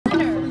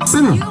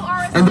sinning.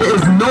 And there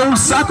is no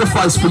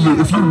sacrifice for you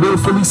if you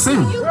willfully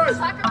sin.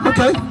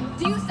 Okay.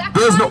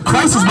 There's no,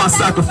 Christ is my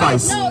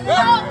sacrifice.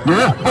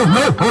 Yeah. Oh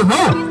no, oh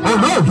no, oh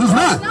no, he's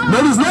not.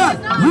 No, he's not.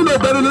 You know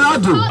better than I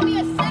do.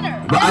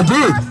 But I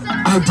did.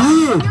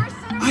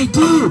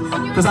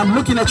 Because I'm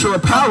looking at your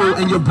apparel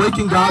and you're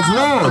breaking God's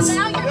laws.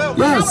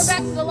 Yes.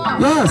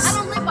 Yes.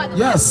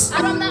 Yes.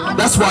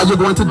 That's why you're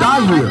going to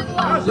die here.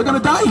 You're going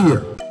to die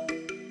here.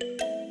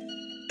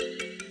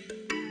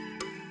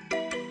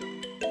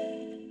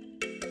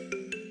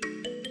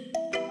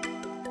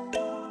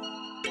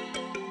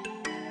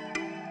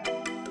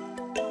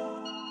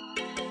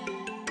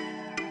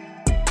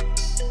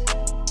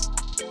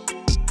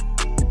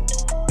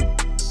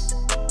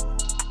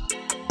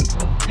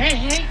 They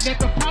hate that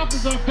the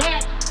prophets are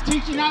back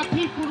teaching our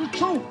people the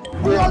truth.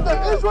 We are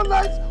the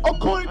Israelites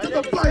according to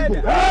the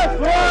Bible.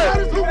 That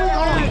is who we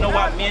are. You know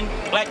why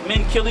black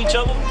men kill each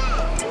other?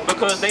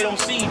 Because they don't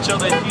see each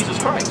other as Jesus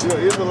Christ. You're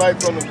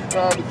Israelite from the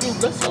time of the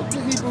Jews. Let's go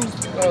to Hebrews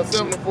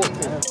 7 and 14.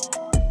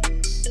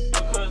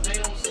 Because they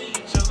don't see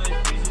each other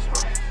as Jesus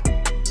Christ.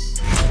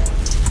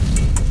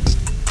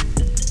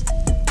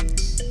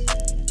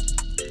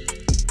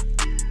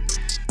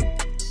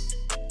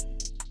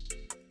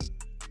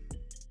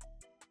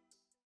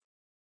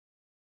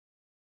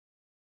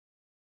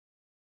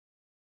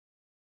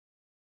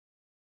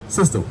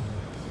 Sister,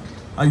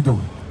 how you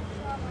doing?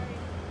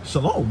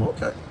 Shalom,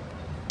 okay.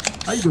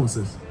 How you doing,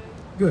 sis?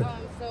 Good.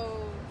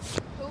 So,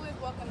 who is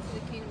welcome to the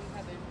kingdom of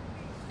heaven?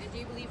 And do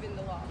you believe in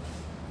the law?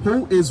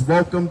 Who is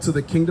welcome to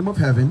the kingdom of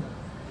heaven?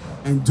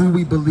 And do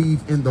we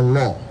believe in the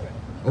law?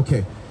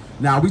 Okay.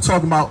 Now, are we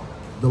talking about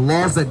the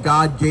laws that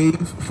God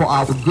gave for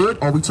our good,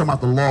 or are we talking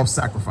about the law of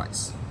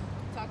sacrifice?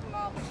 We're talking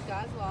about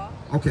God's law.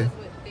 Okay. That's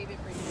what David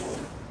preached.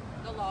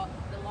 The law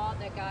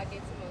that God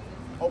gave to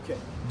Moses. Okay.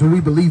 Do we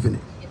believe in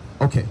it? Yes.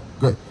 Okay,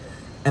 good.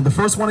 And the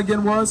first one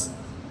again was?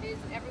 Is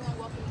everyone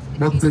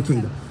Welcome to the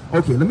kingdom.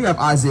 Okay, let me have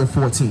Isaiah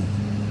 14.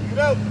 Get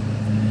out.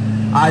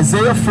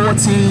 Isaiah 14,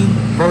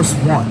 verse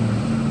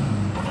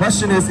 1.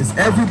 Question is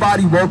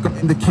everybody welcome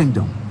in the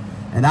kingdom?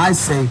 And I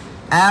say,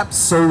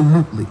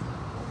 absolutely.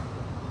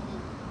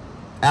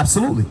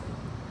 Absolutely.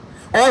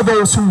 All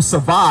those who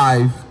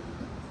survive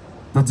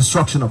the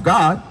destruction of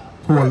God,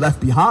 who are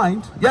left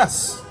behind,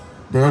 yes,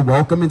 they are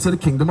welcome into the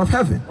kingdom of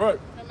heaven. Right.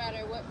 No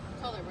matter what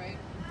color, right?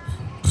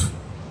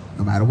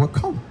 No matter what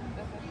color.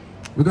 Okay.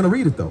 We're going to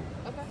read it, though.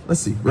 Okay.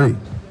 Let's see. Read.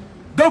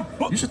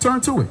 You should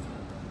turn to it.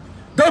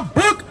 The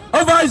book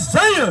of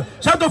Isaiah,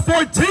 chapter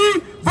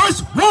 14, verse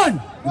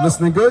 1. You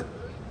listening good?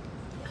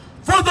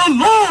 For the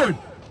Lord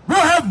will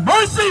have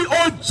mercy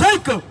on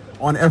Jacob.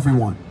 On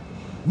everyone.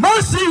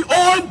 Mercy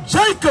on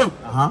Jacob.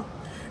 Uh-huh.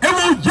 And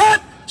will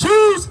yet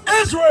choose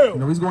Israel. You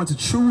know, he's going to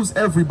choose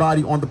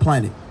everybody on the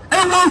planet.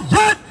 And will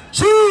yet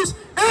choose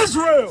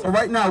Israel. So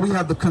right now we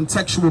have the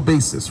contextual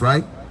basis,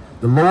 right?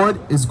 The Lord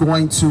is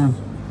going to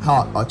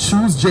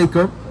choose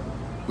Jacob,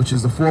 which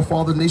is the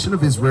forefather nation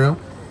of Israel,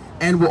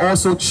 and will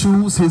also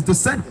choose his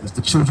descendants,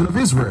 the children of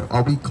Israel.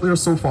 Are we clear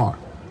so far?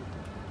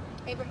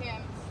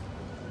 Abraham's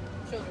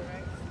children,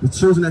 right? The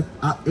children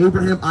of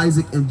Abraham,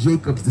 Isaac, and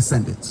Jacob's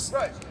descendants.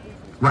 Right.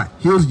 Right.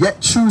 He'll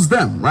yet choose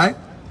them, right?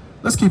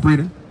 Let's keep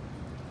reading.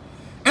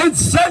 And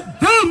set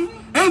them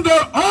in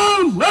their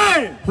own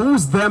land.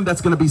 Who's them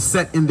that's going to be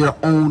set in their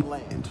own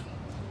land?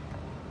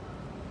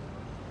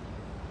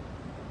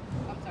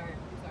 I'm sorry.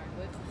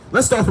 What?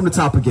 Let's start from the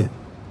top again.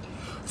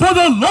 For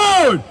the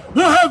Lord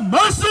will have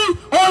mercy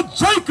on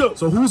Jacob.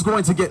 So who's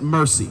going to get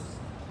mercy?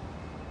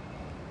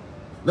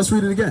 Let's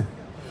read it again.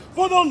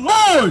 For the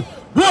Lord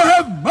will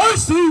have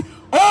mercy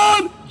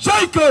on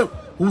Jacob.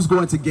 Who's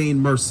going to gain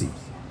mercy?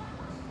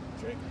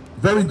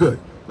 Very good.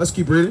 Let's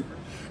keep reading.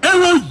 And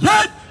will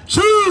yet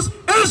choose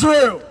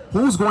Israel.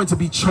 Who's going to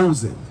be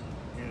chosen?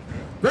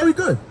 Very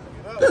good.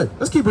 Good.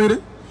 Let's keep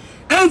reading.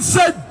 And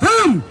set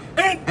them.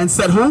 And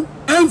set who?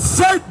 And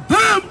set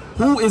them.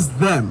 Who is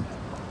them?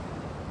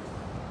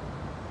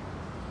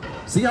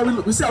 See how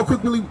we see how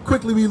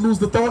quickly we lose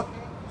the thought?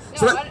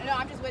 No,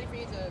 I'm just waiting for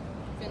you to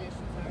finish.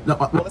 No,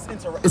 well,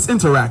 it's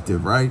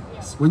interactive, right?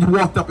 Yeah. When you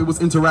walked up, it was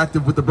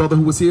interactive with the brother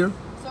who was here.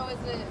 So is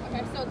it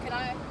okay? So can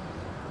I?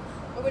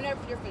 Or whenever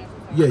you're finished.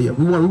 Yeah.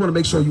 We want to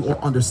make sure you all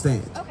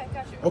understand. Okay,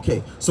 gotcha.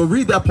 Okay, so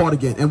read that part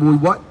again. And we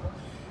what?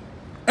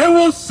 And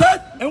will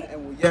set. And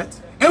will yet.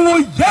 And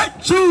will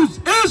yet choose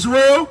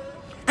Israel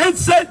and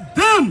set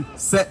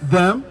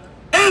them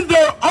in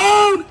their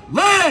own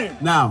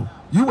land. Now,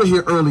 you were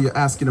here earlier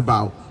asking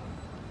about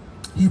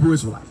Hebrew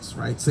Israelites,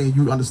 right? Saying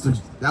you understood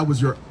that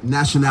was your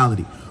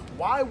nationality.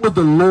 Why would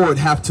the Lord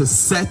have to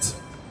set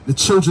the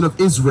children of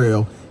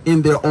Israel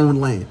in their own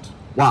land?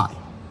 Why?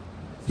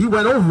 He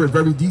went over it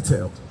very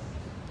detailed.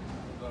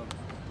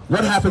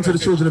 What happened to the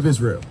children of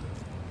Israel?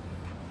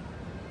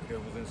 They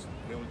was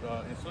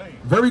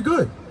enslaved. Very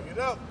good. Bring it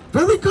up.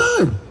 Very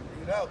good.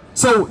 Bring it up.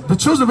 So the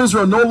children of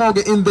Israel are no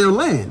longer in their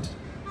land.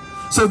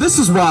 So this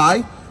is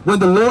why when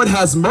the Lord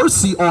has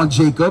mercy on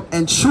Jacob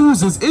and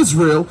chooses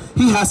Israel,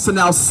 he has to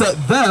now set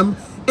them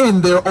in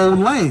their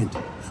own land.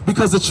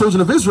 Because the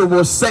children of Israel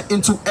were set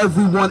into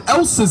everyone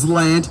else's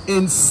land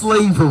in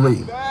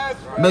slavery.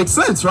 Makes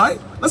sense, right?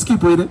 Let's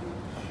keep reading.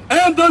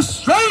 And the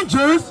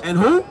strangers. And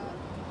who?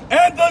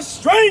 And the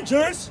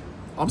strangers.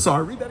 I'm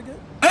sorry, read that again.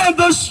 And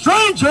the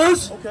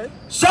strangers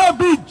shall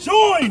be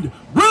joined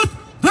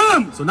with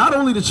them. So not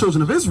only the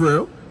children of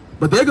Israel,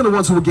 but they're going to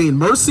ones who will gain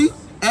mercy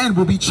and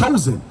will be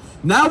chosen.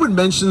 Now it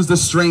mentions the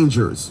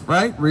strangers,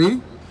 right?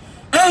 Read.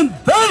 And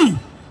they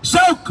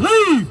shall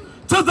cleave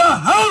to the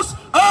house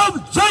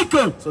of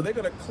Jacob. So they're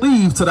going to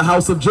cleave to the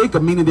house of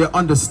Jacob, meaning they're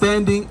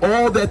understanding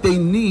all that they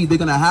need. They're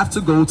going to have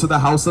to go to the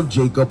house of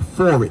Jacob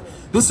for it.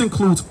 This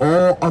includes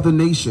all other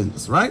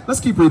nations, right? Let's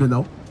keep reading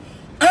though.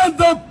 And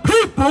the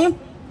people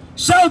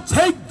shall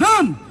take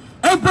them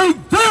and bring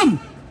them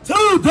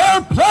to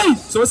their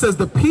place. So it says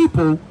the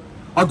people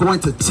are going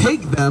to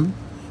take them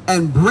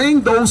and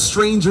bring those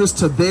strangers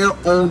to their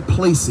own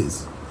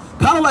places.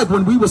 Kind of like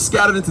when we were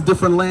scattered into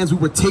different lands, we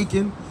were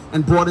taken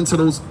and brought into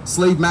those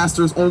slave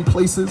masters' own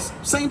places.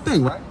 Same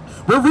thing, right?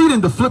 We're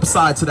reading the flip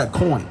side to that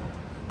coin.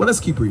 But let's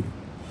keep reading.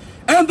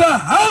 And the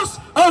house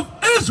of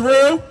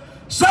Israel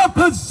shall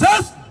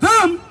possess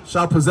them.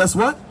 Shall possess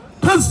what?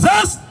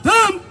 Possess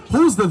them.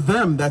 Who's the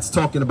them that's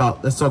talking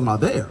about? That's talking about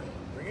there.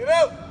 Bring it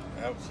out.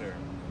 Adversary.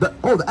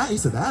 He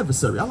said the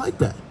adversary. I like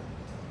that.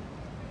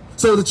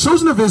 So the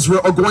children of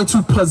Israel are going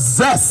to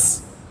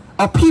possess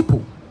a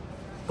people.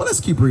 But let's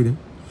keep reading.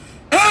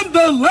 And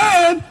the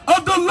land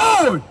of the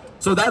Lord.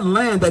 So that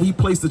land that he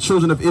placed the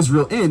children of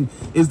Israel in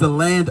is the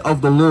land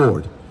of the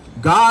Lord.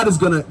 God is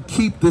going to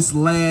keep this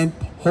land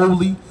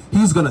holy.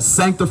 He's going to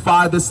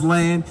sanctify this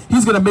land.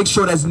 He's going to make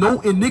sure there's no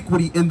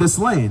iniquity in this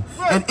land.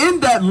 And in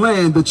that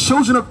land, the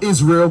children of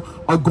Israel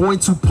are going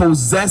to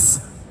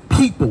possess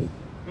people.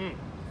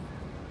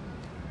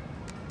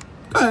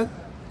 Go ahead.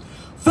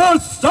 For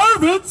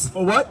servants.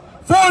 For what?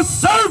 For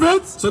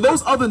servants. So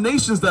those other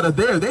nations that are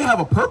there, they have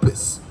a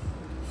purpose.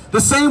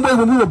 The same way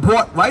when we were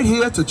brought right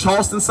here to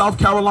Charleston, South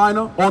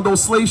Carolina on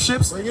those slave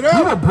ships, we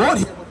were brought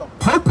here with a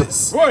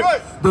purpose. Right.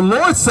 The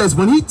Lord says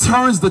when he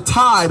turns the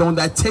tide on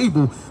that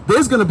table,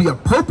 there's going to be a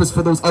purpose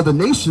for those other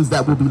nations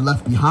that will be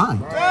left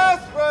behind.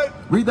 That's right.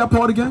 Read that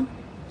part again.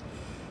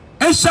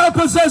 And shall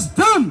possess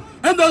them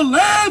in the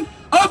land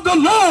of the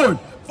Lord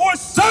for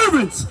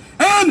servants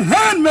and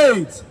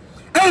handmaids.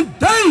 And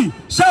they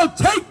shall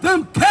take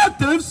them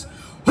captives,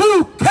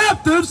 who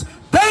captives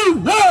they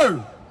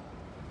were.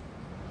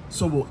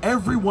 So will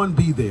everyone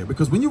be there?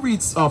 Because when you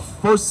read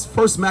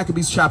First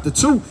Maccabees chapter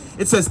 2,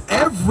 it says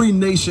every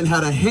nation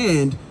had a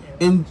hand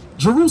in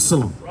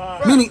Jerusalem.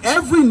 Right. Meaning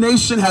every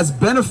nation has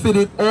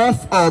benefited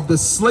off of the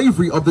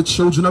slavery of the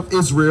children of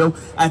Israel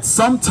at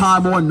some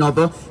time or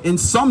another in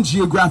some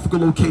geographical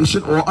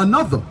location or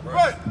another.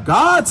 Right.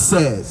 God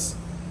says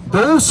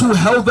those who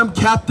held them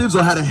captives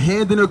or had a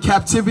hand in their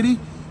captivity,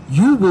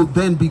 you will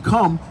then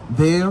become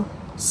their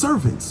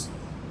servants.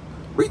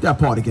 Read that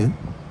part again.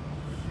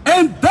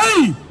 And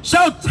they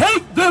shall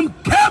take them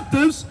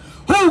captives,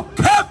 who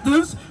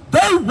captives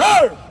they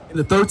were. In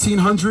the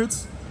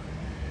 1300s,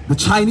 the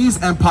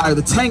Chinese Empire,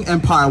 the Tang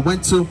Empire,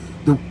 went to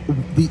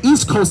the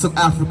east coast of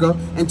Africa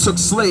and took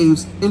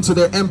slaves into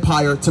their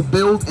empire to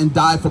build and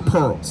die for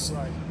pearls.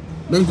 Right.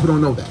 Many people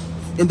don't know that.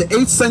 In the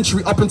 8th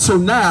century up until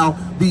now,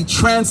 the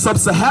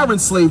trans-sub-Saharan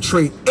slave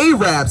trade,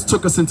 Arabs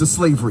took us into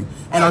slavery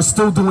and are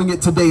still doing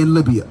it today in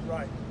Libya.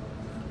 Right.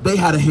 They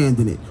had a hand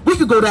in it. We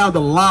could go down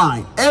the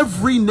line.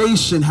 Every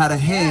nation had a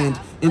hand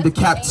in the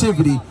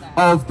captivity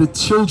of the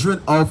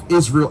children of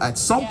Israel at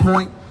some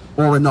point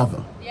or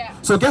another.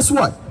 So guess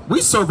what?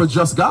 We serve a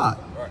just God.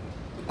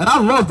 And I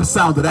love the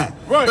sound of that.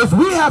 Right. If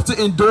we have to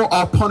endure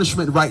our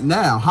punishment right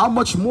now, how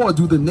much more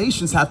do the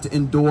nations have to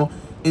endure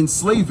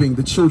enslaving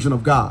the children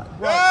of God?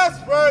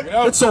 That's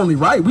right. It's only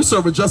right. We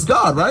serve a just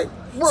God, right?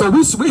 So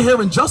we're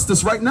hearing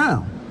justice right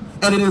now.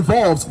 And it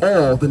involves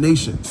all the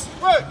nations.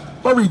 Right.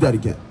 But read that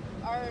again.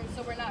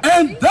 So we're not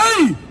And free?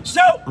 they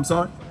shall. I'm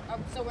sorry?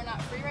 So we're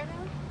not free right now?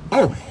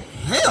 Oh,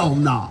 hell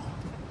no.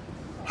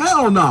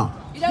 Hell no.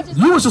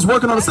 You You was just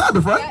working on the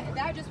Sabbath, right?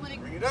 That just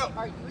went. Bring it out.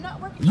 Are you not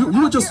working? You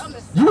were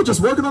just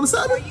working on the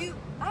Are Sabbath? you?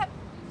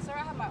 Sir, I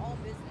have my own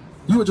business.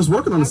 You were just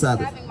working on the I was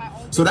Sabbath. having my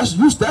own So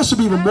that should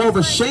be even more of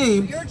a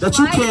shame that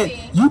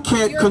you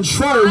can't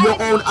control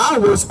your own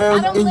hours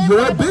in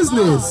your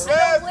business.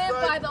 I don't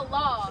live by the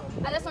law.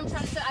 That's what I'm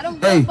trying to say. I don't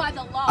live by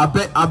the law.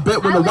 I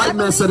bet when the white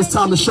man said it's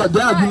time to shut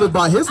down, you live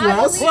by his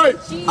laws. Right.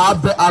 I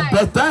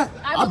bet that.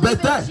 I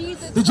bet that.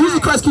 Did Jesus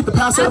Christ keep the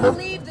Passover? I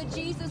believe that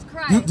Jesus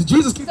Christ. Did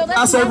Jesus keep the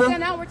Passover?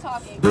 Now we're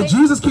talking. Did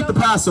Jesus keep the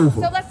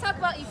Passover? So let's talk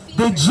about Ephesians.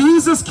 Did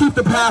Jesus keep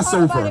the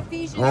Passover? Talk about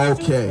Ephesians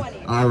Okay.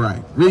 2:20. All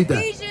right. Read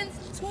that. Ephesians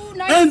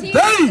 2:19 And they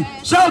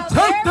says, shall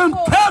take them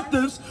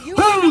captives,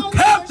 whom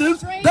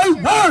captives they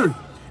were,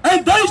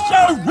 and they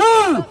shall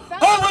rule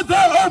over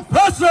their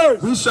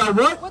oppressors. We shall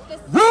what?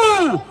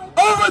 Rule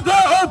over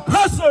their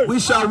oppressors. We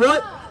shall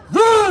what?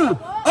 Rule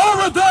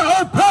over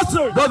their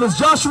oppressors. Brothers,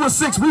 Joshua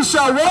 6, we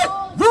shall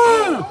what?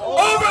 Rule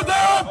over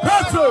their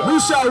oppressors. We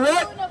shall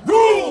what?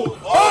 Rule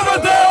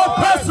over their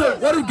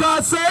oppressors. What did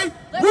God say?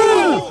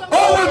 rule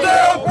over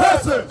their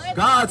oppressors.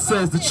 God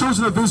says the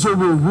children of Israel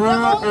will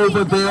rule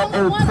over their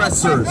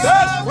oppressors.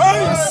 That's right.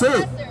 That's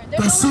it.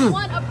 That's it.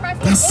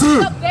 That's It's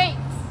it. the banks.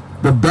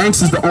 The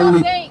banks is the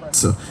only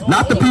oppressor.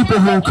 Not the people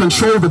who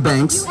control the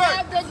banks. You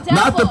have the devil.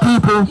 Not the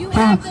people You who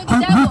have the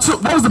devil.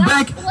 took, what was the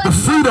bank? The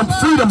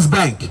Freedom's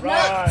Bank.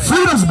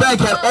 Freedom's Bank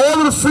had all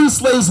of the free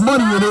slaves'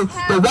 money in it.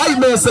 The white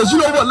man says, you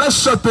know what, let's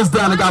shut this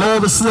down and got all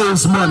the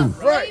slaves' money.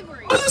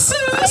 Slavery. Are you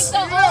serious?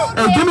 Take the old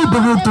Hey, give me man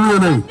Baruch off 3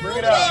 and and 8. put the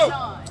new man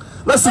on.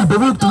 Let's see,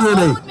 Baruch 3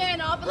 and 8.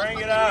 Bring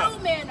it out.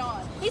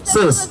 He said,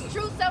 Sis. the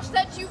truth shall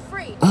set you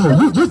free. Oh,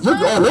 Who you're the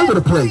Son all over the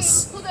sets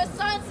place. free, who the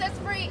Son sets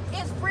free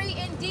is free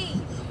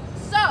indeed.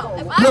 So,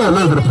 if You're all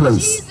I over the believe in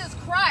place. Jesus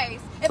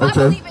Christ, if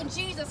Okay. I believe in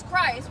Jesus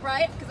Christ,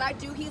 right? Because I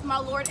do, He's my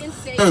Lord and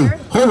Savior. Hey,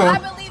 hold on.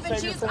 I believe in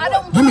Jesus. I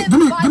don't Give me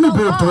live by the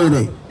Baruch 3 and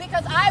 8. law.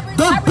 Because I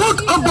The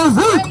book of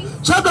Baruch,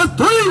 chapter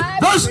 3,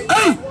 verse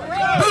 8.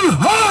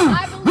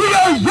 Behold, we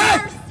are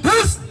yet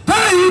this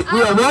day.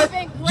 We are what?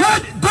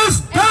 Yet this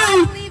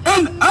day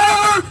in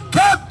our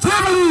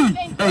captivity.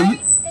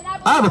 Hey,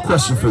 I have a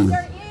question for you.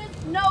 There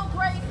is no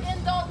grace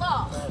in the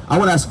law. I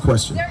want to ask a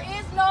question. There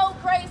is no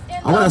grace in the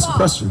law. I want to ask a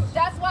question.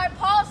 That's why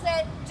Paul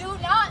said, do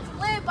not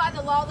live by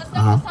the law. Let's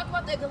not talk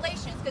about the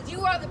Galatians, because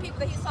you are the people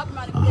that he's talking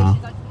about in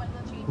Galatians. I just want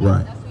to let you know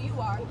Right. that's who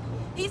you are.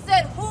 He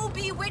said, who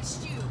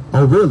bewitched you?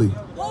 Oh, really?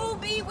 Who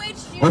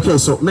bewitched you? Okay,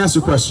 so let me ask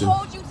you a question.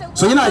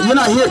 So you're not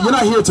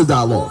here to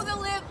dialogue. Who to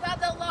live by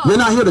the law? You're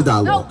not here to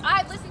dialogue. No,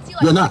 I listened to you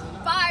You're like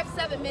not.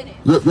 5-7 minutes.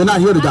 You're not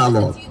here to I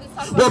dialogue. listened to you to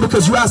talk about Well,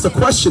 because you asked a 7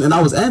 minutes. question and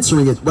I was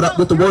answering it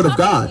with the word of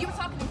God. You were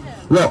talking to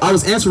him. Well, I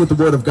was answering with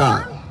the word of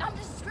God. I'm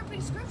just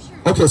scripting scripture.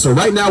 Okay, so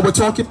right now we're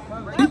talking.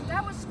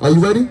 That was Are you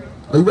ready?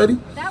 Are you ready?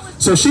 That was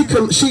So she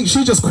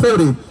just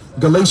quoted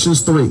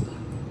Galatians 3,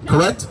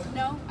 correct?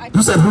 No, I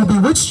You said who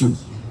bewitched you?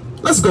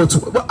 Let's go to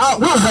it.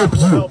 We'll help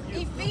you.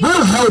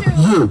 We'll help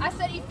you. I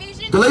said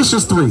Ephesians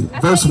Galatians 3, I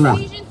verse said 1.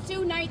 Ephesians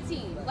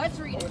 2:19. Let's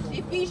read it.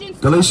 Ephesians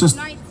Galatians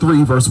 2:19.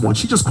 3, verse 1.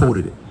 She just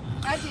quoted it.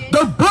 I did.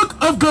 The book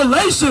of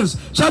Galatians,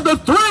 chapter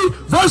 3,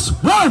 verse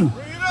 1.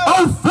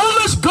 O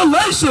foolish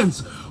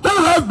Galatians,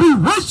 who have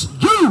bewitched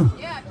you,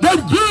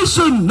 that ye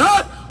should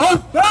not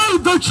obey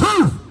the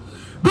truth,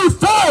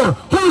 before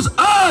whose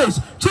eyes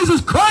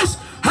Jesus Christ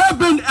have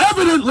been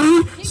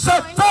evidently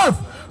set forth,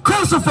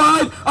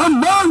 crucified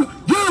among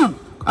you.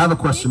 I have a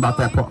question about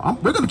that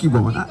part. We're going to keep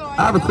going. I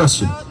have a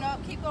question. No,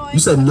 keep going. You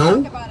said no?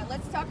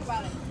 Let's talk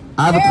about it.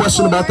 I have a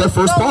question about that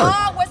first The part.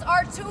 law was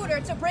our tutor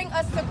to bring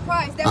us to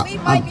Christ, that we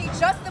might be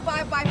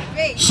justified by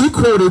faith. She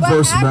quoted But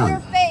verse after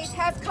 1. faith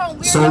has come,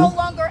 we So- are no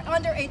longer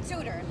under a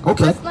tutor.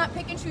 Okay. Let's not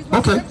pick and choose one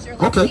Okay. scripture.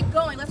 Let's Okay. keep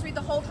going. Let's read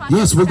the whole context.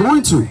 Yes, we're of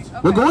going chapter to. 3.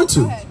 We're Okay, going to.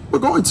 go ahead. We're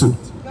going to. Go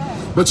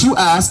ahead. But you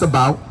asked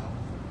about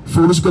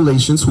foolish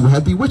Galatians who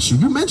had bewitched you.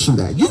 You mentioned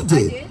that. You did.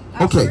 did.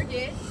 I Okay. sure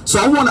did. So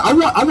I want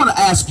to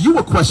ask you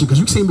a question because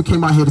you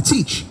came out here to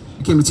teach.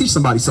 You came to teach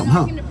somebody something, I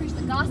huh? came to preach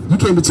the gospel. You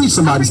came to teach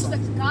somebody. I preach the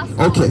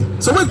gospel. Okay.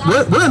 So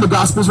we're in the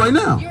Gospels right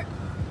now. You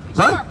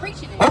Right? are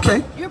preaching it.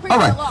 Okay. You're preaching All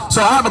right. the law.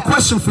 So I have a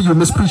question for you,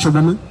 Miss Preacher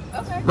Woman.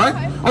 Okay. Right? Go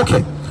ahead.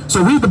 Okay.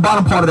 So read the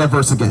bottom part of that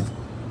verse again.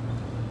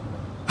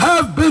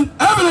 Have been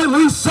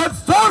evidently set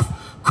forth,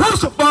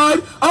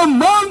 crucified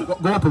among,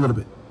 Go up a little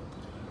bit.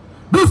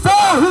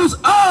 before whose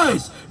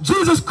eyes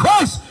Jesus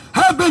Christ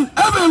have been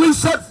evidently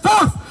set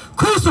forth,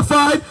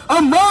 crucified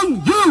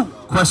among you.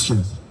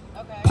 Question.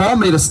 Okay. Paul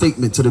made a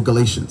statement to the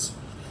Galatians.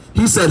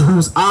 He said,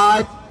 whose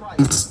eyes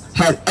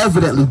had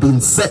evidently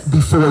been set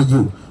before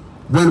you.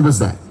 When was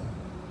that?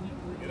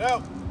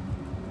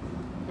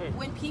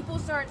 When people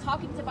started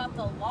talking about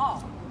the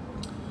law,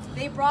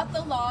 they brought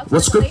the law to What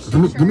the scripture?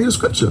 Galatian Give me the church.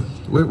 scripture.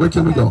 Where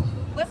can we go?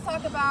 Let's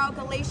talk about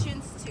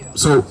Galatians 2.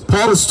 So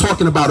Paul is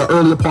talking about an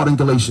earlier part in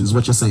Galatians,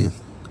 what you're saying.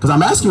 Because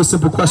I'm asking you a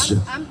simple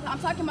question. I'm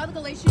talking about the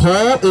Galatians.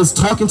 Paul is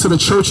talking to the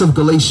church of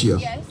Galatia.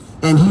 Yes.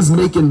 And he's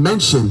making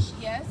mention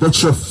Yes.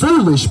 that you're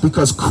foolish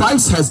because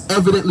Christ has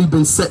evidently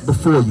been set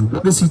before you.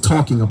 What is he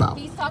talking about?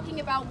 He's talking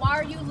about why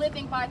are you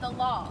living by the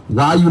law?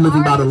 Why are you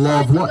living Why by are the you law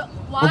of trying to what? go-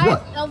 Of Why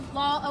what? of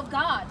law of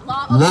God.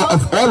 Law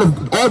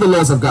Of all the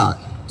laws of God.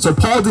 So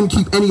Paul didn't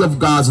keep any of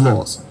God's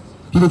laws.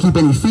 He didn't keep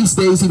any feast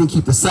days. He didn't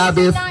keep the He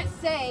Sabbath. did not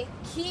say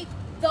keep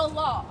the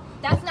law.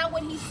 That's not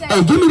what he said.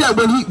 Hey, give me that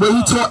when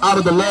he taught out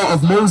of the law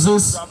of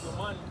Moses.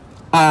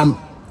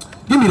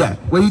 Give me that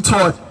when he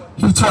taught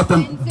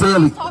them And since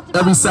daily we talked about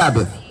every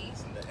Sabbath. mercy,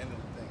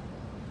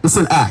 It's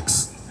in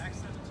Acts.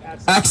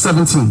 Acts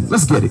 17.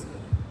 Let's get it.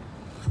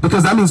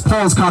 Because that means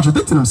Paul is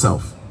contradicting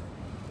himself.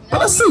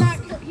 But let's see.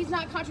 He's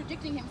not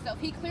contradicting himself.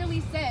 He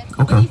clearly said,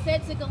 Okay. when he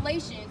said to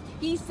Galatians,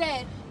 he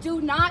said, do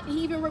not, he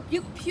even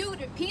rebuke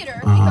Peter,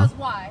 because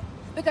why?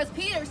 Because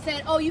Peter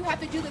said, oh, you have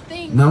to do the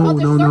things No. of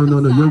the You're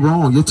circumcised.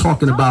 wrong. You're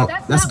talking No, about,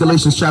 that's that's not what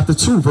Galatians he- chapter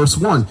 2, verse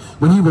 1.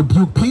 When he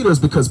rebuked Peter is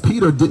because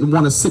Peter didn't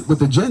want to sit with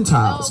the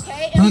Gentiles.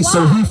 Okay, and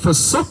So why? he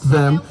forsook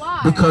them And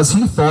why? because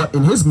he thought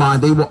in his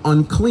mind they were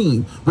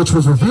unclean, which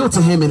was revealed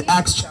to him in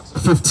Acts chapter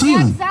 15.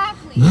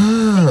 Exactly.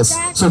 Yes.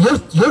 Exactly. So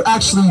you're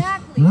actually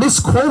Exactly.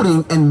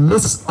 misquoting and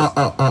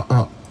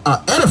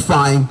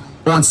edifying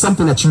on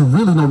something that you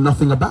really know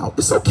nothing about.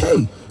 It's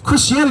okay.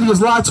 Christianity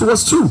has lied to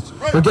us too.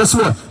 But guess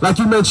what? Like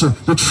you mentioned,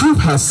 the truth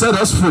has set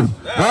us free.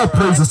 All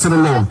praises to the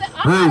Lord.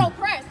 I'm not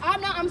oppressed.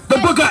 I'm The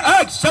book of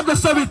Acts, chapter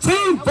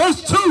 17,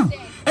 verse 2.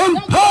 And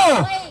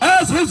Paul,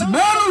 as his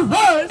manner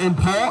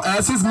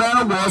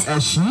was,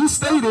 as she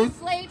stated,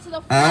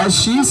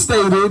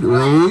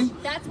 read,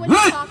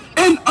 went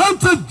and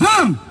unto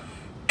them,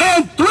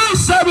 and 3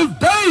 Sabbath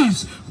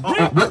days.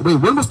 Wait,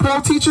 when was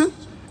Paul teaching?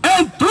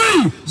 And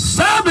 3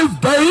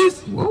 Sabbath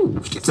days.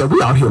 Whoa, she said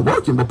we out here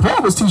working, but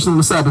Paul was teaching on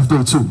the Sabbath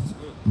day too.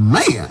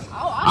 Man,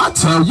 I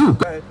tell you.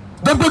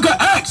 The book of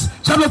Acts,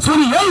 chapter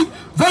 28,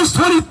 verse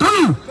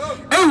 23.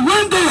 And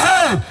when they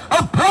had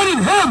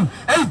appointed him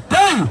a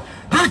day,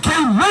 there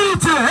came many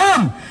to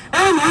him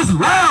in his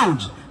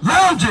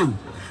lounging,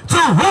 to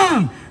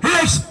whom he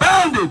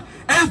expounded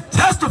and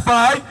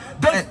testified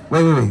that...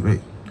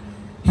 Wait.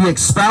 He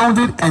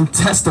expounded and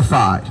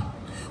testified.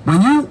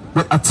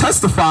 What a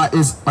testify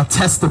is a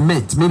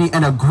testament, meaning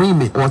an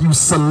agreement, or you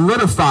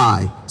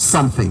solidify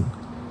something.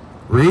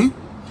 Read.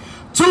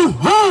 To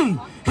whom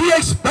he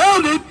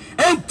expounded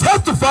and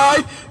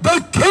testified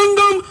the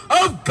kingdom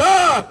of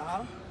God,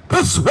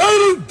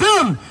 persuading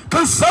them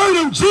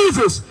concerning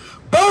Jesus,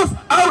 both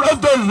out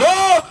of the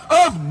law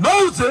of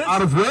Moses.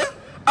 Out of where?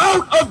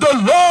 Out of the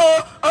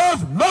law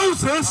of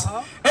Moses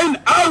and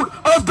out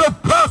of the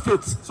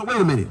prophets. So wait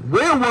a minute.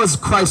 Where was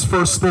Christ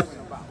first spoken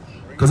about?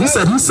 Because he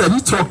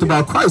talked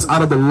about Christ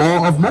out of the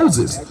law of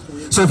Moses.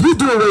 So if you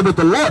do away with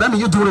the law, that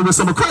means you're doing away with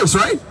some of Christ,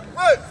 right?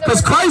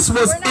 Because Christ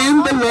was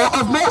in the law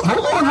of Moses.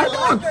 Hold on.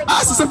 I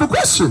asked a simple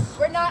question.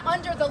 We're not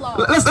under the law.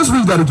 Let's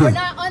read that again. We're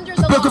not under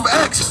the Book law. of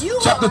Acts,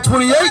 chapter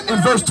 28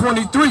 and verse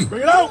 23.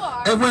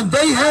 And when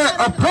they had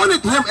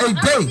appointed him a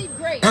day,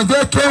 and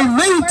there came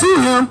many to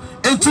him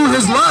into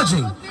his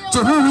lodging, to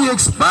whom he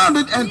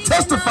expounded and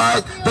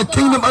testified the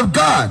kingdom of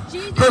God,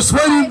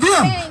 persuading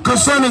them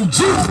concerning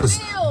Jesus,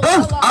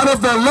 both out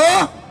of the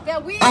law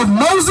of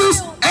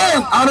Moses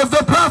and out of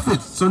the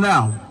prophets. So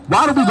now,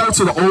 why do we go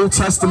to the Old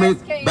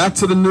Testament, back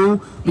to the New?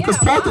 Because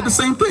Paul did the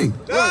same thing.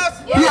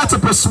 He had to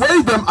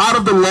persuade them out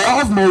of the law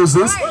of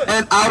Moses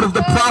and out of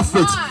the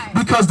prophets.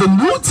 Because the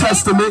New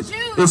Testament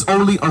is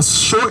only a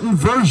shortened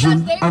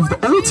version of the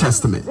Old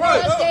Testament.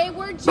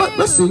 But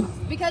let's see.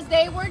 Because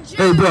they were Jews.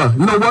 Hey, bro,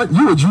 you know what?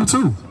 You a Jew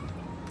too.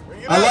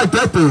 I like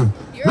that thing.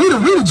 We the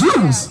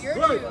Jews.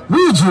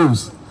 We the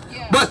Jews.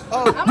 But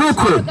real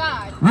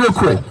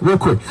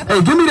quick.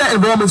 Hey, give me that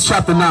in Romans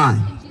chapter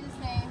 9.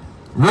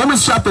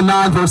 Romans chapter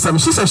 9, verse 7.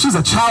 She says she's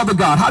a child of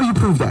God. How do you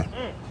prove that?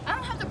 I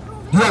don't have to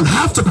prove it. You don't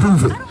have to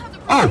prove it.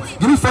 Oh,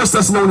 give me 1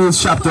 Thessalonians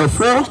chapter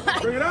 4.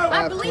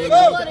 I believe in the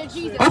blood of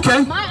Jesus.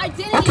 Okay. My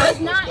identity is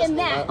not in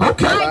that.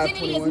 Okay. My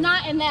identity is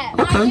not in that.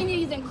 My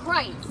identity is in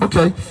Christ.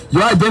 Okay.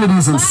 Your identity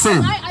is in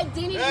sin. My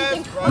identity is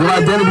in Christ. Your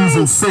identity is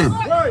in sin.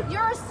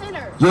 You're a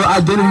sinner. Your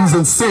identity is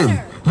in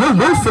sin. You're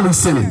willfully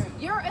sinning.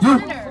 You're a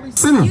sinner.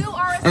 Sinning. You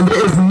are a sinner. And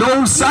there is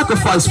no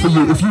sacrifice for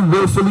you if you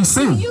willfully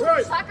sin. Do you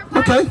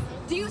sacrifice? Okay.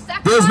 Do you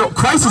sacrifice? There's no,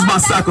 Christ is my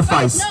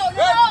sacrifice. No.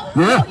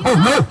 Yeah. Oh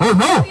no,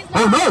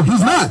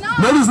 he's not.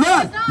 No, he's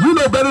not. You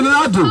know better than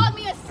I do. You called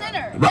me a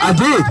sinner. But I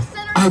did.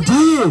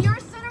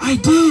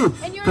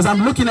 Because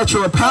I'm looking at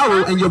your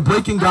apparel and you're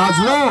breaking God's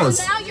laws.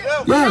 So now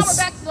Yes.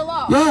 we're back to the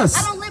law. Yes.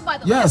 I don't live by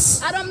the law.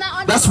 Yes. I'm not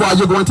under That's the why law.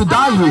 you're going to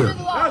die I'm not here. under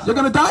the law. You're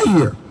going to die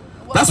here.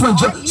 That's when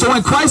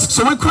when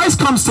Christ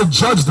comes to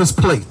judge this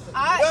place.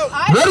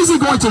 What is he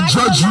going to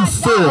judge you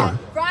for?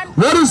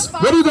 What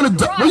are you going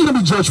to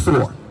be judged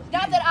for?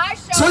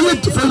 For your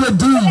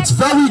deeds.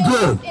 Very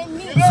good.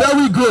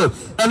 Very good.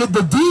 And if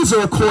the deeds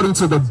are according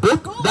to the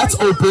book that's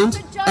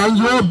opened and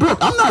your book,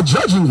 I'm not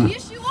judging you.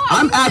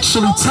 I'm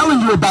actually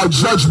telling you about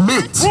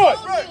judgment.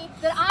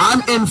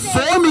 I'm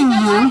informing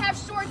you.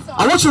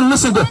 I want you to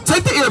listen good.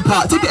 Take the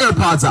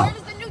AirPods out.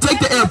 Take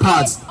the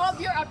AirPods.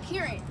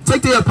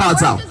 Take the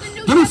AirPods out.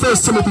 Give me 1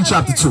 Timothy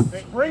chapter 2.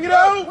 Bring it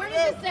out. Where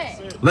does it say?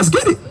 Let's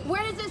get it.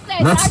 Where does it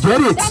say? Let's get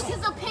it. That's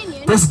his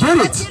opinion. Let's get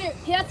it.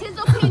 That's his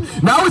opinion.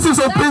 Now it's his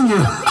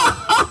opinion.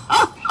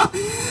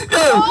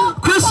 Hey,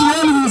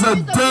 Christianity is a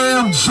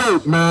damn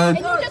joke, man.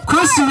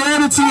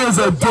 Christianity is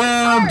a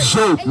damn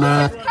joke,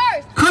 man.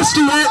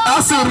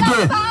 I'll say it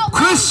again.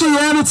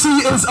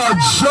 Christianity is a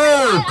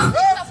joke.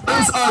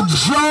 It's a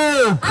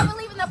joke.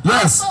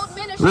 Yes.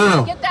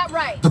 Real.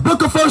 The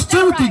book of 1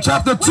 Timothy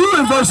chapter 2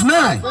 and verse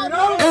 9.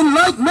 In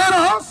like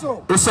manner,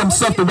 it's some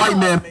stuff the white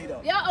man made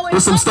up.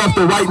 It's some stuff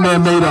the white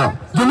man made up.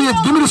 Give me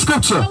the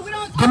scripture.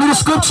 Give me the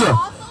scripture.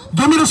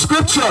 Give me the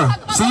scripture.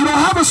 See, you don't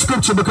have a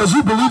scripture because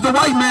you believe the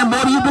white man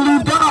more than you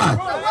believe God.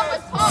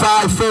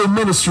 Fivefold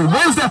ministry.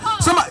 Where's that?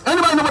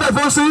 Anybody know what that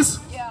verse is?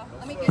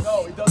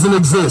 It doesn't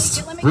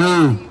exist.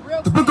 Read.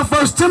 The book of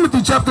 1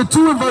 Timothy chapter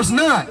 2 and verse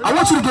 9. I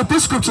want you to get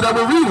this scripture that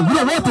we're reading. We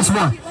don't want this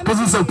one because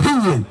it's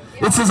opinion.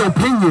 It's his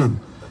opinion.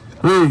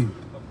 Read.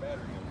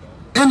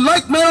 In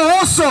like manner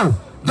also,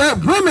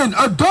 that women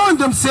adorn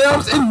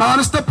themselves in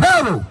modest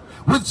apparel,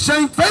 with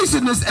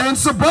shamefacedness and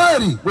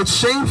sobriety. With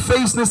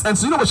shamefacedness and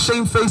so you know what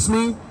shamefaced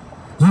mean?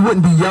 You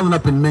wouldn't be yelling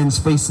up in men's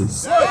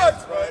faces.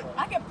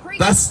 I can preach.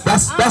 That's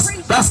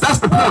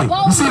the point.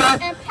 You see that?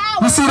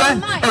 You see that?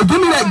 Hey,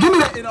 give me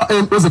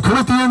that. Was it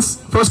Corinthians?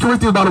 1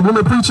 Corinthians about a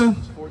woman preaching?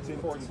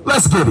 14.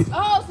 Let's get it.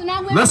 Oh, so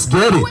now let's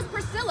get it.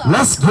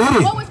 Let's get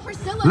it. What was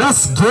Priscilla?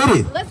 Let's get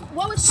it.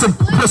 What was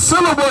Priscilla?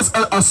 Priscilla was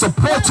a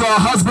support to her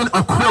husband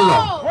Aquila.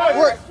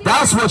 Oh,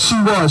 that's what she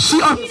was.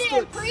 She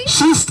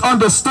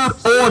understood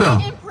order.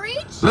 She didn't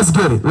preach. Let's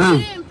get it.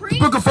 The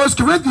book of 1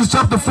 Corinthians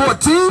chapter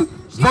 14,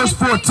 verse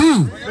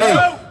 14.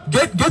 Hey,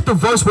 get the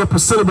verse where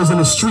Priscilla was in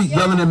the street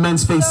yelling in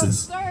men's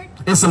faces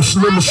in some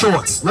little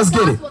shorts. Let's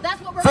get it.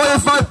 For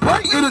if I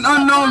pray in an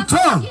unknown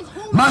tongue,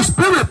 my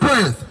spirit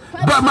prayeth,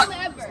 but my...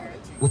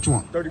 What you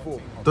want?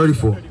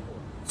 34.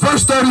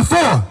 Verse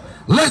 34.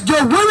 Let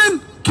your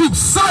women keep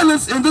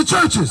silence in the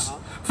churches,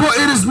 for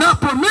it is not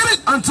permitted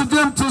unto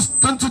them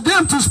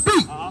to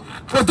speak,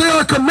 but they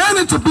are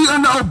commanded to be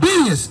under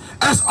obedience,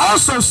 as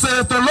also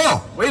saith the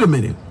law. Wait a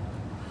minute.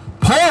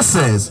 Paul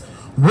says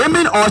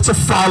women are to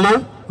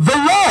follow the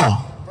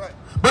law.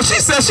 But she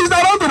says she's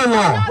not under the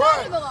law.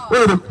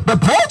 Wait a minute.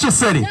 But Paul just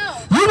said it.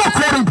 You were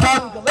quoting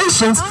Paul in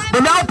Galatians,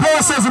 but now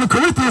Paul says in the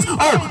Corinthians,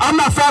 oh, I'm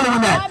not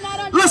following that.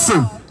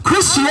 Listen,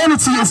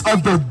 Christianity is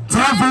of the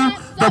devil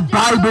the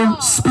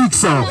Bible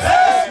speaks of.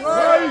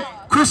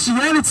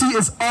 Christianity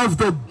is of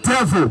the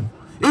devil.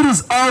 It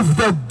is of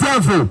the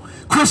devil.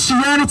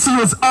 Christianity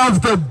is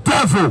of the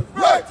devil.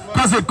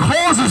 Because it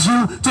causes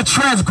you to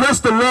transgress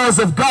the laws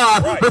of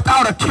God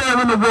without a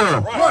care in the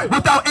world.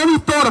 Without any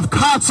thought of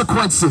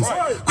consequences.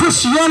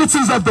 Christianity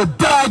is of the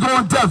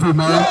daggone devil,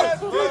 man.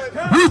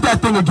 Read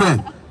that thing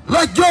again.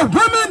 Like your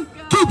women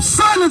keep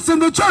silence in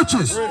the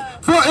churches,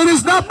 for it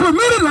is not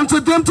permitted unto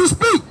them to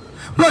speak,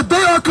 but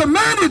they are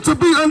commanded to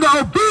be under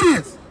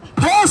obedience.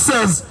 Paul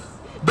says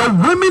the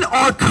women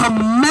are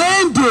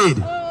commanded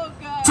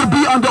to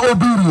be under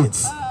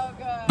obedience.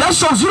 That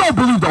shows you don't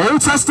believe the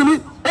Old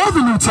Testament or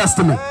the New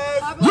Testament.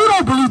 You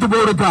don't believe the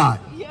Word of God.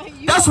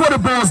 That's what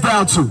it boils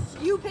down to.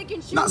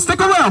 Now, stick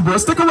around, bro.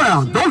 Stick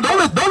around. Don't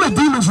let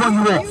demons run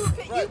you off.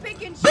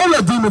 Don't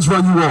let demons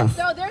run you off.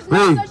 So there's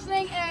no such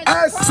thing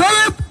as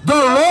saith the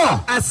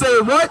law. As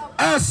saith what?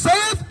 As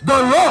saith the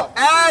law.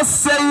 As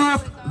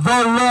saith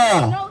the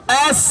law.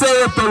 As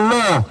saith the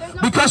law.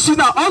 Because she's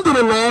not under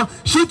the law,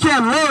 she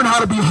can't learn how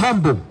to be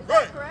humble.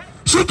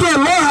 She can't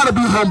learn how to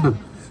be humble.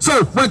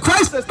 So when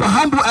Christ is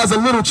humble as a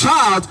little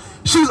child,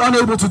 she's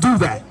unable to do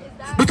that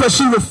because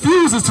she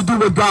refuses to do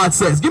what God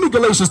says. Give me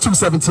Galatians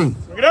 2:17.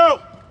 Bring it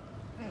out.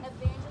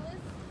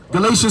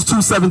 Galatians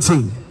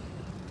 2:17.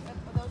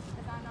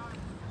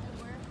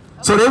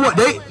 So they want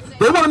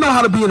to know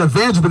how to be an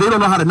evangelist, but they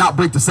don't know how to not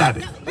break the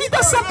Sabbath. Ain't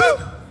that something?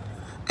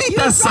 Ain't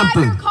that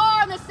something?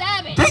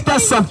 Ain't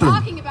that something?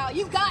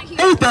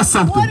 Ain't that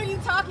something? What are you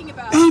talking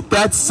about? Ain't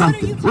that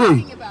something?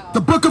 Read the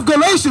book of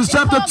Galatians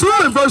chapter 2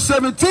 and verse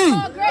 17.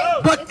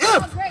 But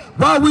if,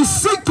 while we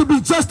seek to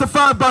be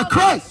justified by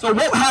Christ, so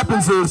what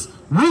happens is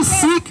we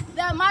seek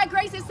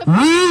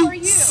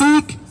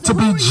to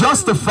be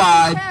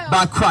justified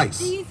by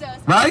Christ.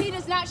 Right?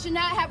 Should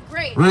not have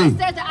grace.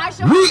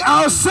 We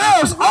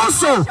ourselves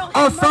also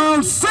are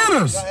found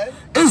sinners.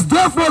 Is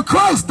therefore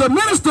Christ the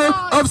minister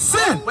of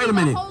sin? Wait a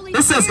minute.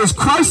 It says, is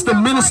Christ the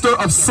minister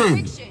of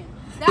sin?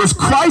 Is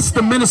Christ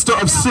the minister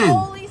of sin?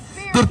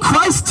 Did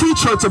Christ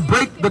teach her to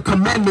break the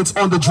commandments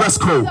on the dress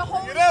code?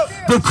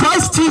 Did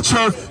Christ teach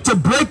her to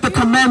break the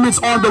commandments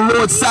on the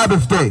Lord's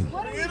Sabbath day?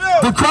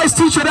 Did Christ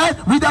teach her that?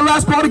 Read that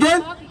last part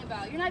again.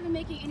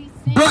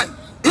 But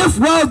if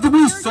while we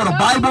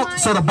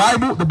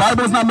the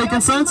Bible is not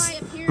making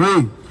sense.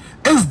 Read.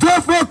 Is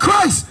therefore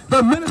Christ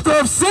the minister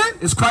of sin?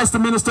 Is Christ the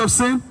minister of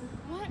sin?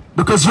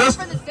 Because yes,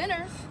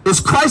 is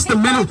Christ the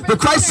minister? Did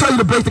Christ tell you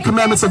to break the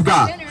commandments of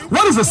God?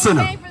 What is a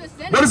sinner?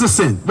 What is a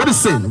sin? What is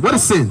sin? What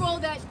is sin?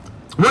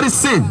 What is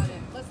sin?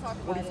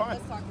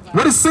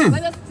 What is sin?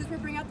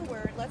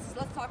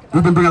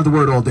 We've been bringing out the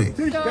word all day.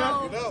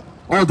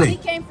 All day.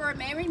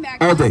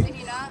 All day.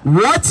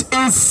 What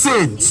is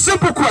sin?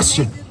 Simple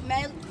question.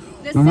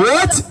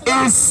 What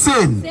is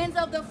sin? Sins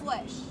of the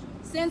flesh.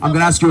 I'm going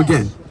to ask you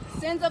again.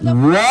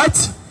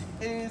 What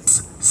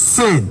is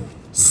sin?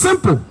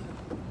 Simple.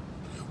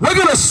 We're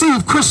going to see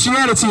if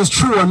Christianity is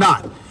true or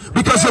not.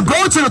 Because you're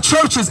going to the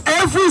churches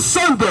every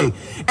Sunday,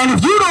 and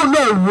if you don't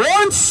know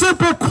one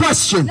simple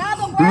question,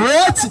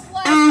 what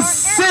is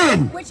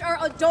sin? Which are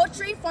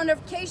adultery,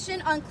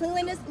 fornication,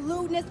 uncleanliness,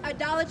 lewdness,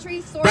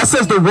 idolatry, sorcery. That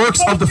says the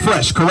works of the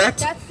flesh, correct?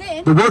 That's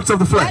sin. The works of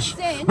the flesh.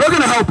 That's sin. We're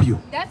going to help you.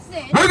 That's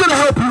sin. We're going to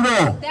help you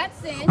all. That's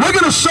sin. We're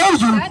going to show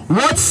you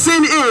what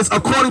sin is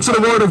according to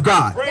the word of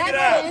God.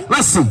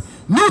 Let's see.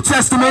 New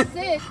Testament,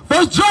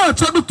 1 John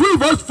chapter 3,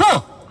 verse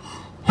 4.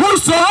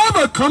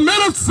 Whosoever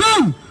committeth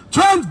sin,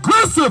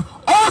 transgressive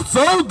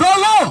also the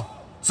law.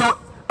 So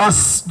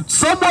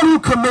someone who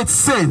commits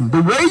sin,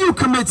 the way you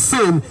commit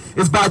sin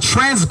is by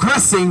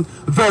transgressing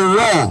the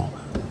law.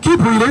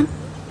 Keep reading.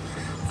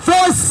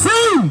 For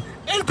sin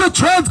is the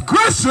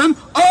transgression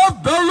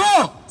of the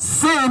law.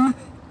 Sin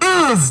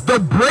is the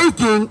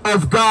breaking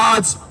of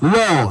God's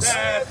laws.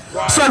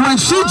 So when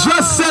she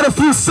just said a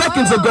few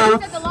seconds ago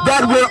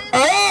that we're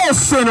all all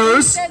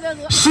sinners,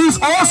 she's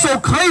also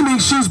claiming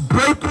she's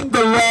breaking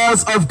the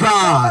laws of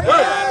God.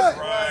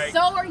 So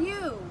are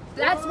you.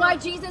 That's why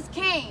Jesus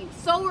came.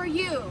 So are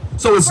you.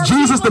 So is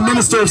Jesus the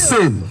minister of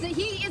sin?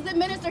 He is the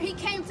minister. He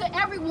came to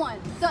everyone.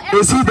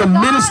 Is he the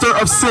minister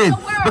of sin?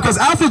 Because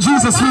after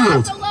Jesus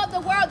healed,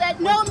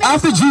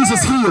 after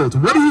Jesus healed,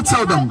 what did he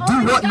tell them?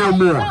 Do what no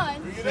more?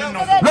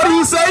 What did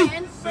he say?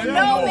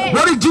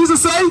 What did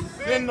Jesus say?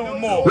 Sin no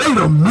more. Wait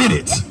a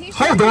minute.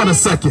 Hold on a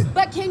second.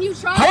 But can you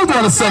try? Hold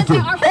on a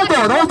second. Hold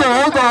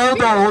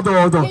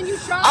on.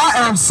 I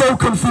am so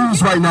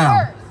confused right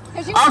now.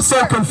 I'm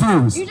so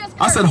confused.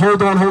 I said,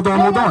 hold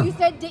on. You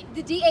said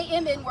the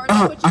D-A-M-N word.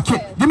 I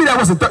can't. Give me that.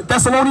 Was it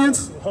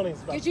Thessalonians?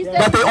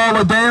 That they all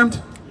are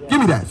damned? Give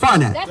me that.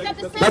 Find that.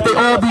 That they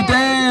all be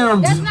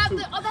damned.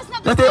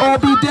 That they all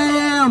be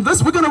damned.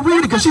 We're going to read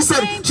it because she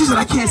said,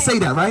 I can't say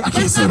that, right? I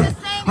can't say that.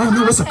 Oh,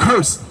 no, it's a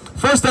curse.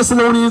 1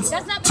 Thessalonians 2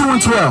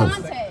 and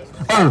 12.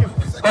 Oh,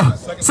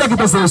 2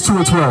 Thessalonians 2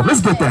 and 12.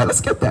 Let's get that.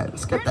 Let's get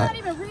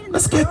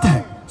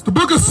that. It's the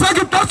book of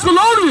 2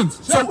 Thessalonians.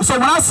 So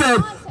when I said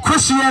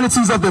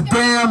Christianity's of the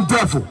damn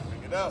devil.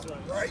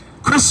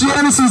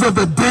 Christianity's of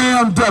the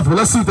damn devil.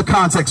 Let's see if the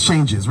context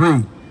changes.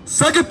 Read.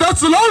 2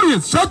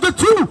 Thessalonians chapter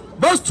 2,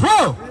 verse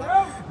 12.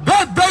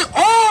 That they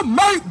all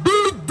might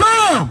be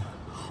damned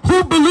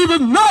who believe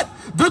not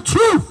the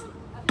truth.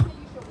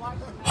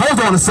 Hold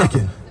on a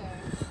second.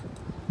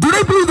 Do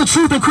they believe the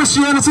truth in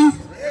Christianity?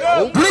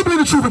 Do they believe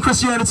the truth in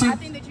Christianity?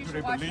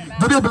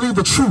 Do they believe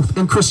the truth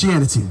in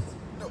Christianity?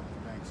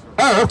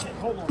 Oh, okay.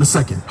 Hold on a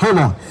second. Hold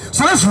on.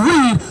 So let's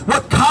read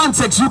what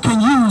context you can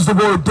use the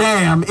word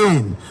damn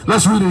in.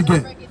 Let's read it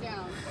again.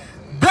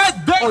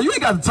 Oh, you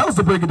ain't got to tell us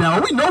to break it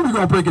down. We know we're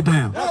going to break it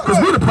down. Because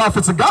we're the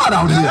prophets of God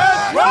out here.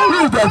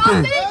 Read that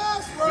thing.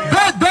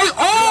 That they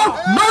all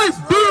might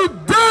be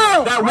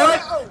damned. That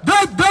what?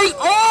 That they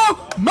all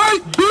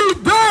might be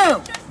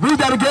damned. Read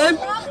that again.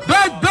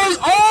 That they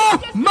all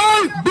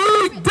might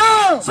be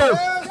damned. So,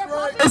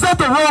 is that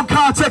the wrong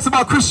context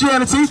about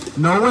Christianity?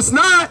 No, it's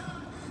not.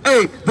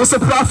 Hey, this a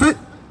prophet.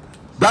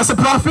 That's a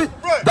prophet.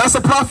 That's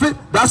a prophet.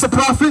 That's a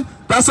prophet.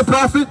 That's a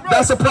prophet.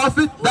 That's a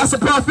prophet. That's a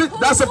prophet.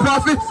 That's a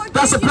prophet.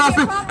 That's a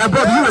prophet. And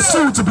brother, you are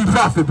soon to be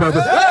prophet,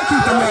 brother.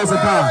 Keep the laws of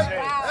God.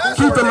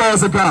 Keep the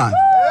laws of God.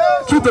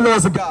 Keep the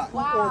laws of God.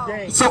 Wow.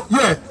 So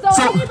yeah.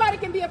 So anybody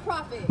can be a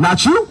prophet.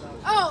 Not you.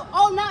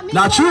 Oh, not me.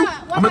 Not you.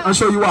 I'm gonna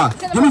show you why.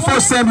 Give me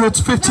 1 Samuel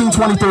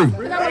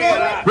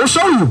 15:23. We'll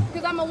show you.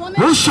 Because I'm a woman.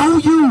 We'll show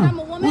you.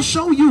 We'll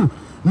show you.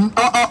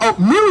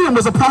 Miriam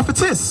was a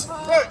prophetess.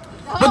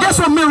 But guess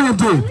what Miriam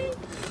did?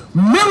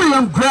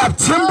 Miriam grabbed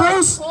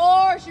timbers. Of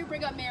course you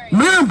bring up Miriam.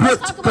 Miriam,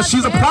 because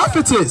she's a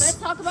prophetess. Let's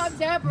talk about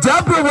Deborah.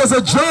 Deborah was a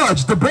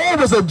judge. Deborah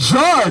was a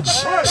judge.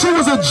 She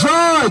was a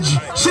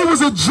judge. She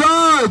was a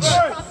judge.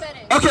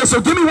 Okay, so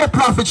give me what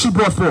prophet she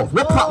brought forth.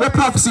 What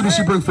prophecy did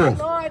she bring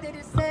forth?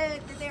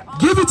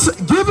 Give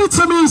it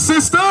to me,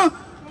 sister.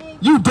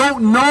 You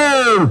don't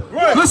know.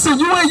 Listen,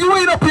 you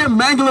ain't up here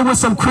mangling with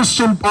some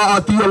Christian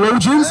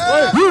theologians.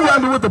 You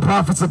running with the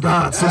prophets of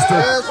God,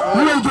 sister.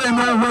 You ain't getting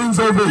no wings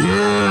over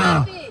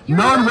here.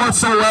 None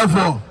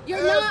whatsoever.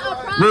 You're not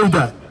a prophet. Read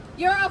that.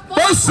 You're a false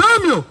 1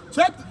 Samuel.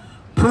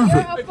 Prove You're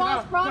it. a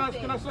false prophet.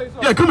 Can I say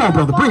something? Yeah, come on,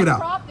 brother. Bring it out.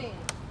 Prophet.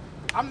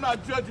 I'm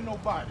not judging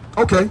nobody.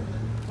 Okay.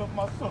 But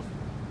my sister,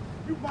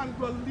 you might as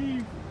well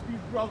leave these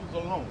brothers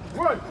alone.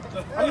 Right.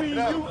 I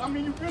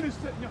mean, you really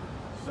setting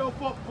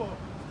yourself up for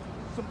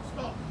some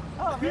stuff.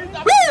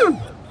 Woo!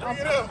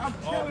 I'm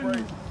telling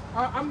you,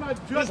 I'm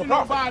not judging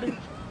nobody,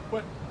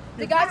 but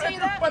Did God tell you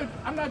that? But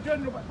I'm not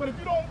judging nobody. But if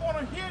you don't want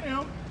to hear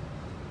them,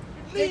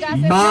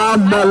 my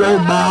mellow,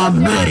 my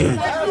man.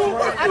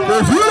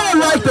 If you don't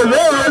like the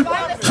word,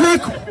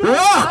 kick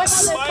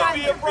rocks.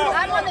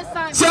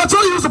 See, I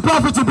told you he was a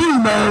prophet to be,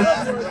 man.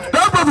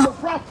 That brother's a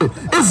prophet.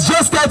 It's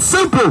just that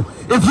simple.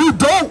 If you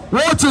don't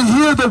want to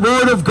hear the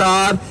word of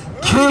God,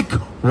 kick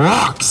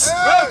rocks.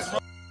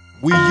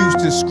 We used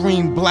to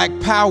scream black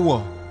power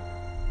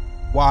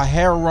while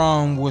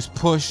heroin was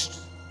pushed.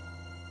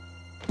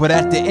 But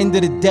at the end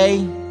of the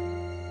day,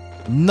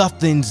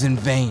 nothing's in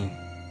vain.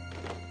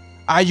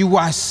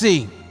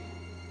 Iuic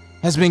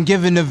has been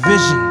given a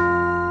vision.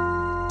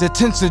 The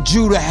tents of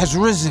Judah has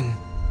risen.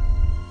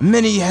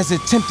 Many has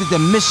attempted the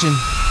mission.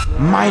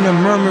 Minor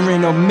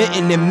murmuring,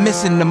 omitting, and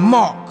missing the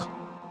mark.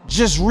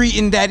 Just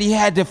reading that he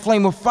had the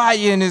flame of fire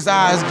in his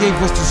eyes gave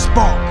us the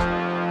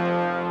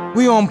spark.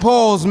 We on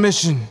Paul's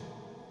mission.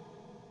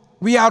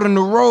 We out on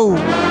the road,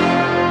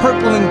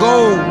 purple and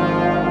gold.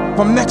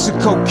 From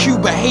Mexico,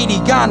 Cuba, Haiti,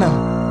 Ghana,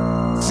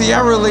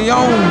 Sierra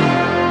Leone.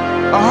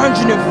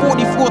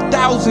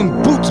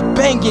 144,000 boots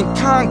banging,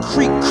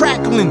 concrete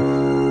crackling.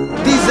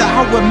 These are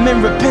our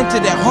men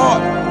repented at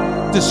heart.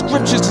 The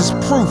scriptures is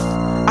proof.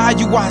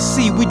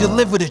 Iuic, we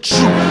deliver the truth.